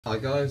Hi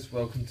guys,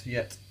 welcome to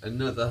yet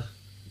another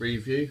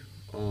review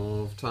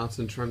of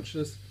tartan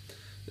tarantulas.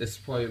 This is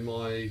probably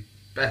my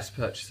best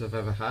purchase I've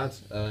ever had.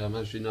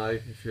 As you know,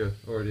 if you're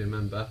already a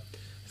member,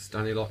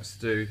 Stanley likes to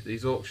do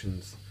these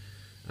auctions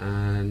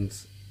and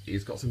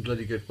he's got some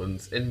bloody good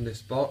ones. In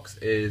this box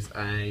is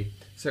a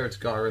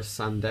Ceratogyrus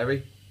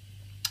sanderi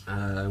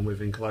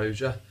with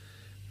enclosure,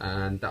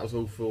 and that was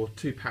all for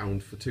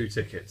 £2 for 2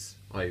 tickets,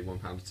 i.e.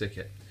 £1 a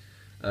ticket.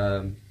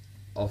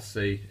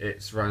 Obviously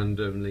it's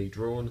randomly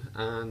drawn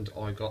and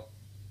I got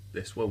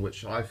this one,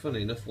 which I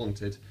funny enough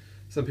wanted.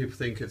 Some people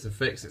think it's a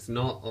fix. It's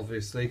not,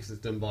 obviously, because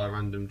it's done by a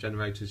random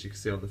generator, as you can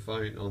see on the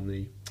phone, on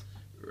the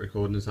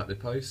recordings that they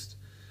post.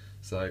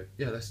 So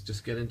yeah, let's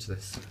just get into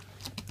this.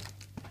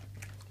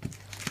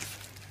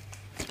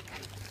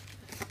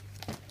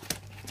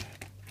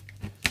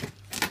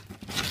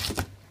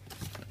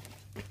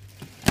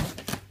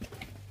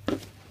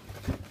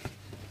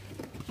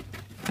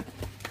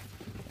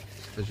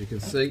 As you can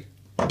see,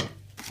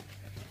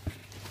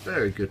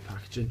 very good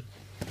packaging.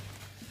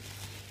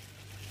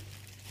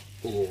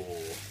 Oh,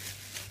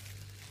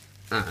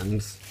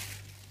 and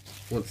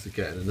once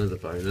again, another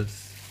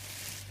bonus.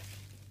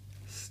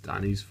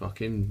 Stanley's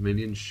fucking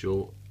millionaire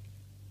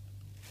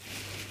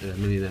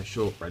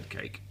shortbread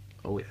cake.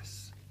 Oh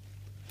yes,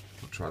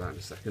 I'll try that in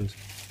a second.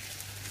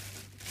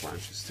 I'm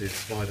just see the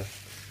spider.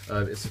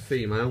 It's a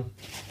female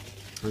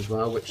as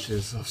well, which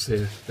is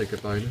obviously a bigger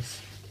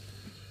bonus.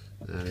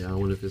 There we are,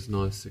 one of his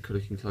nice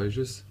acrylic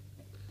enclosures.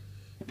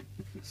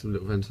 Some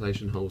little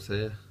ventilation holes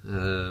here.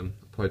 I'll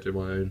probably do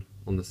my own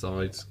on the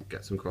sides,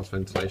 get some cross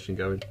ventilation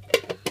going.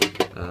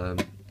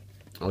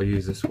 I'll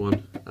use this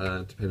one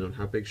depending on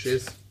how big she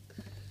is.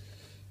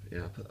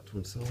 Yeah, I'll put that to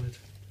one side.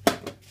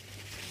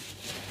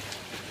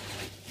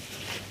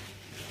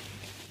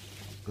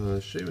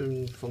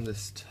 Assuming from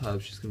this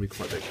tub she's going to be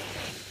quite big,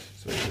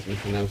 so there's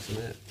nothing else in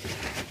it.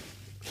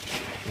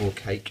 More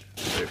cake.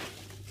 So,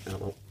 oh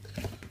well.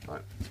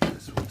 Right,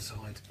 this one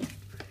side.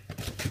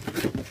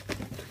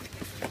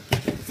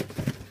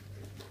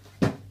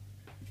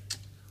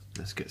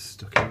 Let's get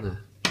stuck in there.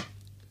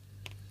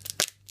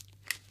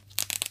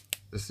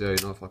 This is the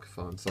only knife I could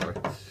find, sorry.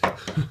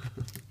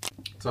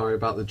 Sorry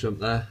about the jump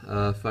there,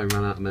 phone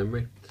ran out of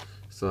memory.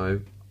 So,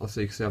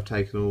 obviously you can see I've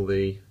taken all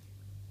the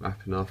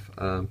wrapping off.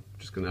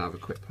 Just going to have a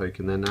quick poke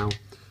in there now.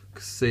 You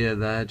can see her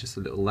there, just a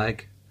little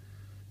leg.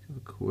 Have a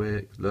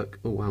quick look.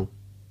 Oh wow.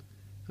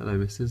 Hello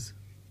missus.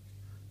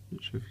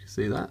 Not sure if you can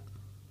see that.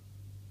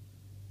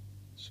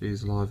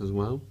 She's alive as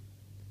well.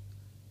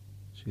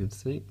 As you can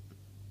see.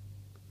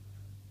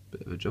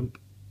 Bit of a jump.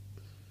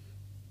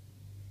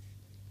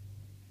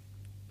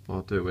 What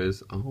I'll do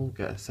is I'll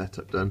get a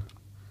setup done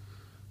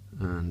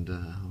and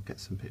I'll get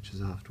some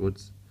pictures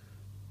afterwards.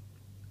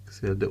 You can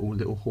see a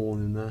little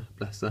horn in there,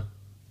 bless her.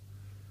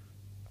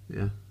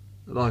 Yeah,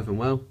 alive and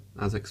well,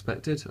 as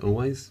expected,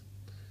 always.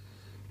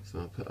 So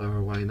I'll put her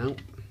away now.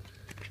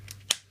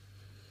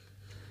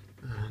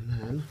 And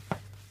then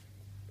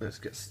let's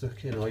get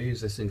stuck in. I'll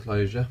use this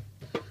enclosure.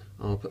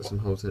 I'll put some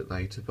holes in it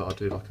later, but I'll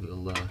do like a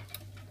little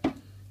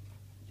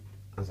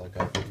as I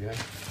go video.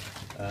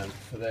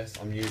 For this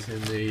I'm using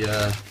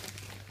the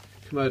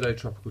Komodo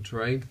Tropical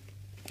Terrain.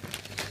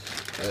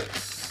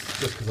 It's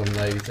just because I'm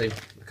lazy,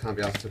 I can't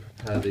be asked to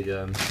prepare the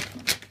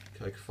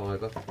cocoa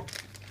fibre.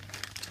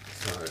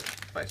 So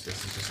basically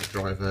this is just a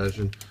dry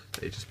version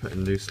that you just put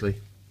in loosely,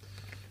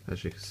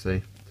 as you can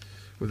see.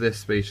 With this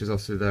species,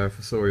 obviously they're a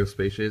fossorial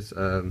species,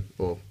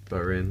 or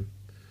burrowing,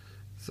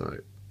 so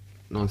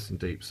nice and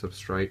deep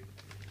substrate,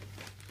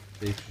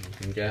 deep as you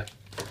can get.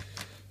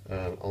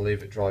 I'll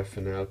leave it dry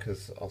for now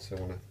because also I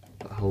want to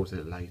put holes in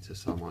it later,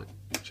 so I might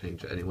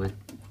change it anyway.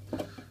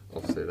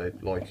 Obviously they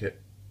like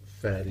it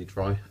fairly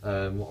dry.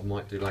 What I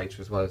might do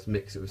later as well is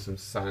mix it with some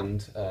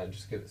sand and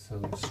just give it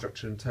some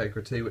structural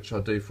integrity, which I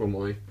do for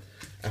my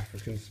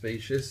African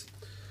species.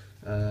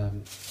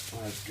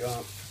 I've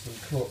got some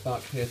cork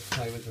back here to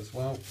play with as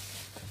well.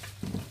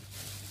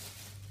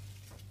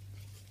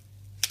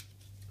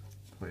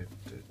 Probably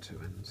do it 2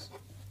 ends.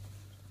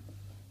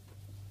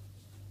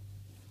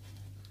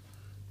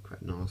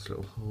 Quite a nice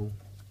little hole.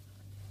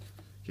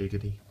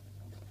 Giggity.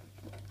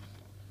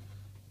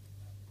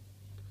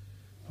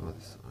 Oh,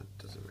 this side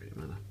doesn't really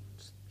matter.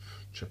 Just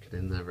chuck it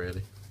in there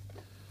really.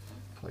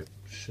 Probably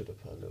should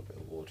have put a little bit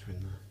of water in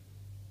there.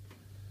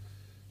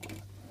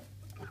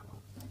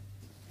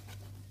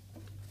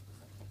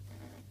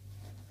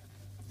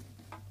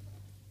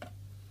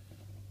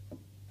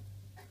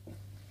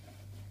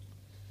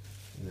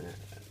 And then,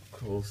 of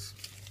course,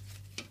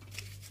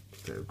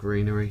 a bit of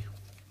greenery.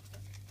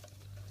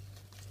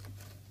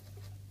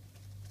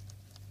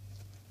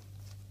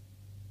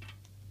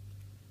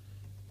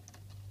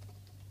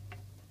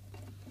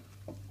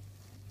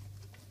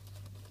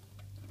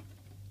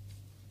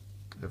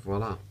 And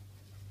voila.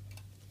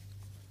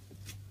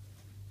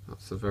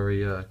 That's a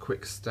very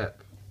quick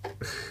step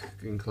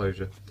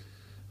enclosure.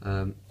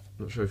 Not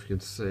sure if you can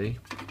see.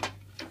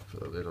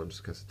 Put the lid on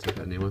just in case I tip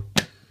it anyway.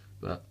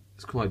 But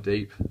it's quite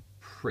deep.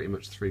 Pretty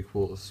much 3/4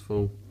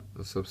 full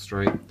of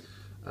substrate.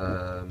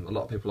 A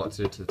lot of people like to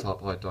do it to the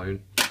top. I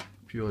don't,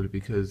 purely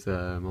because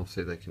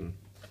obviously they can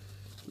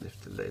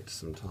lift the lid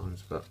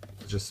sometimes, but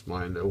just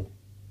my own little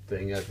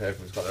thing.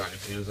 Everyone's got their own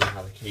opinions on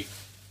how they keep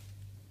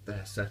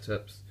their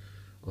setups.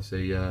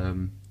 Obviously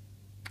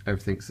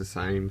everything's the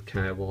same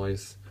care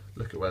wise.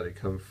 Look at where they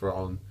come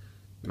from,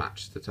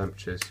 match the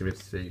temperatures,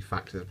 humidity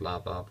factors, blah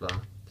blah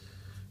blah.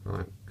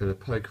 Right, I'm going to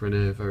poke her in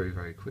here very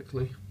very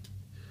quickly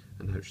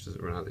and hope she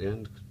doesn't run out at the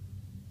end.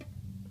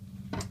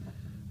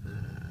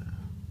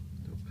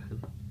 Little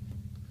pen.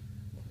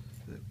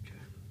 There we go.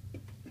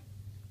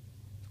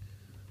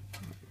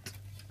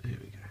 Right, here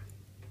we go.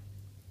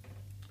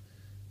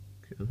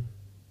 Cool.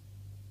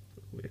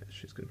 Oh yeah,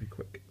 she's going to be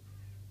quick.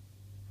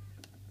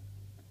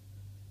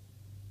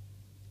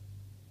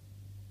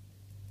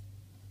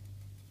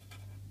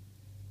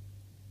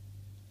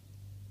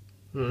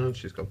 And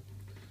she's gone.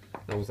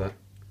 That was that.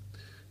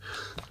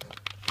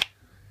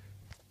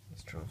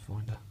 Let's try and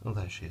find her. Oh,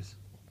 there she is.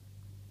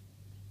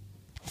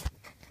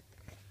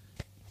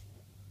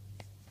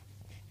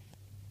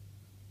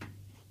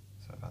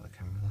 Sorry about the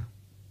camera there.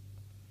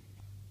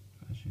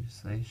 As you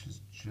see,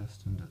 she's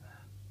just under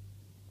there.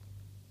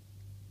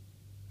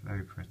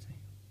 Very pretty.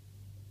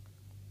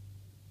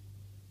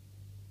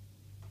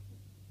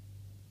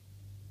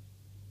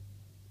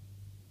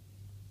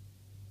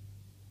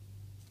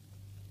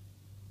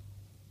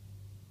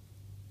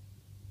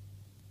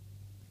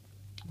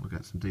 We'll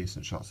get some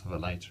decent shots of her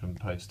later and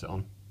post it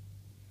on.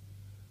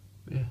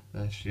 But yeah,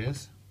 there she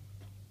is.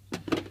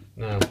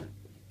 Now,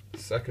 the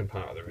second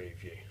part of the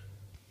review,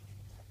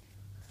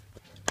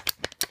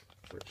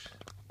 which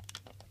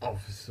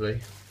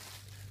obviously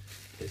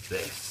is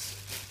this.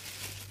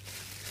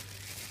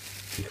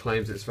 He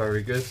claims it's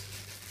very good.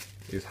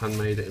 He's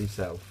handmade it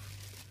himself.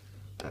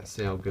 Let's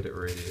see how good it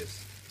really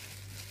is.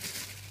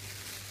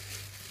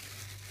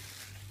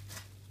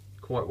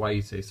 Quite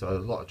weighty, so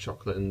there's a lot of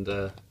chocolate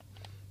and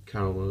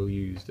caramel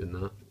used in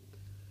that.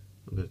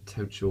 I'm going to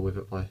tempt you all with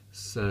it by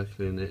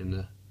circling it in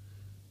a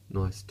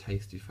nice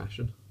tasty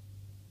fashion.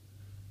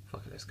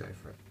 Fuck it, let's go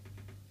for it.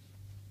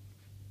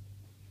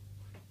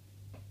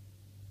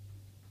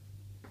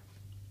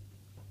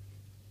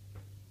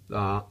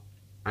 That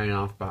ain't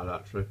half bad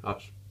actually,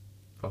 that's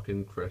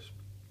fucking crisp.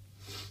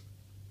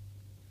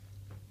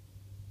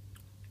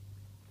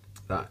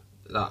 That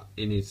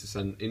he needs to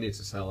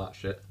sell that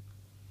shit.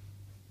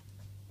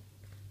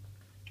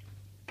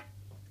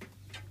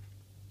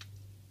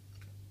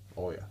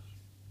 Oh yes.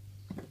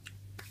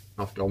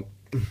 I've gone.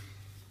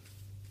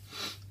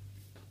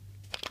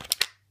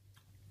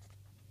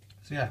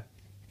 So yeah,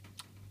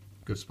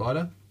 good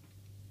spider,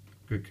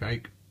 good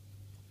cake,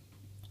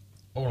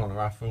 all on a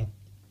raffle.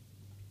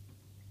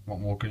 What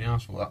more can you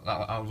ask for? That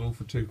was all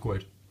for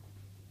 £2.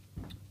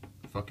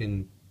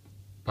 Fucking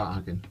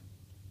bargain.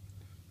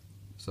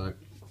 So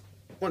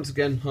once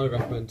again, I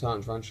recommend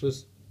tartan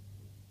tarantulas.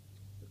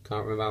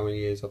 Can't remember how many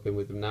years I've been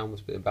with them now.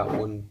 Must be about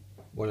one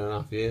and a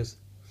half years.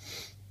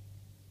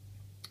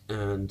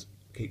 And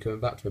keep coming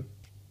back to him.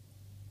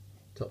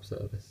 Top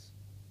service.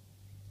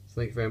 So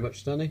thank you very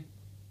much, Danny.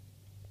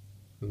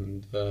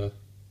 And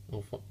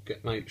I'll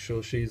make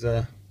sure she's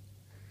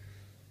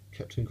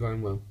kept and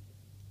grown well.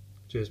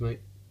 Cheers, mate.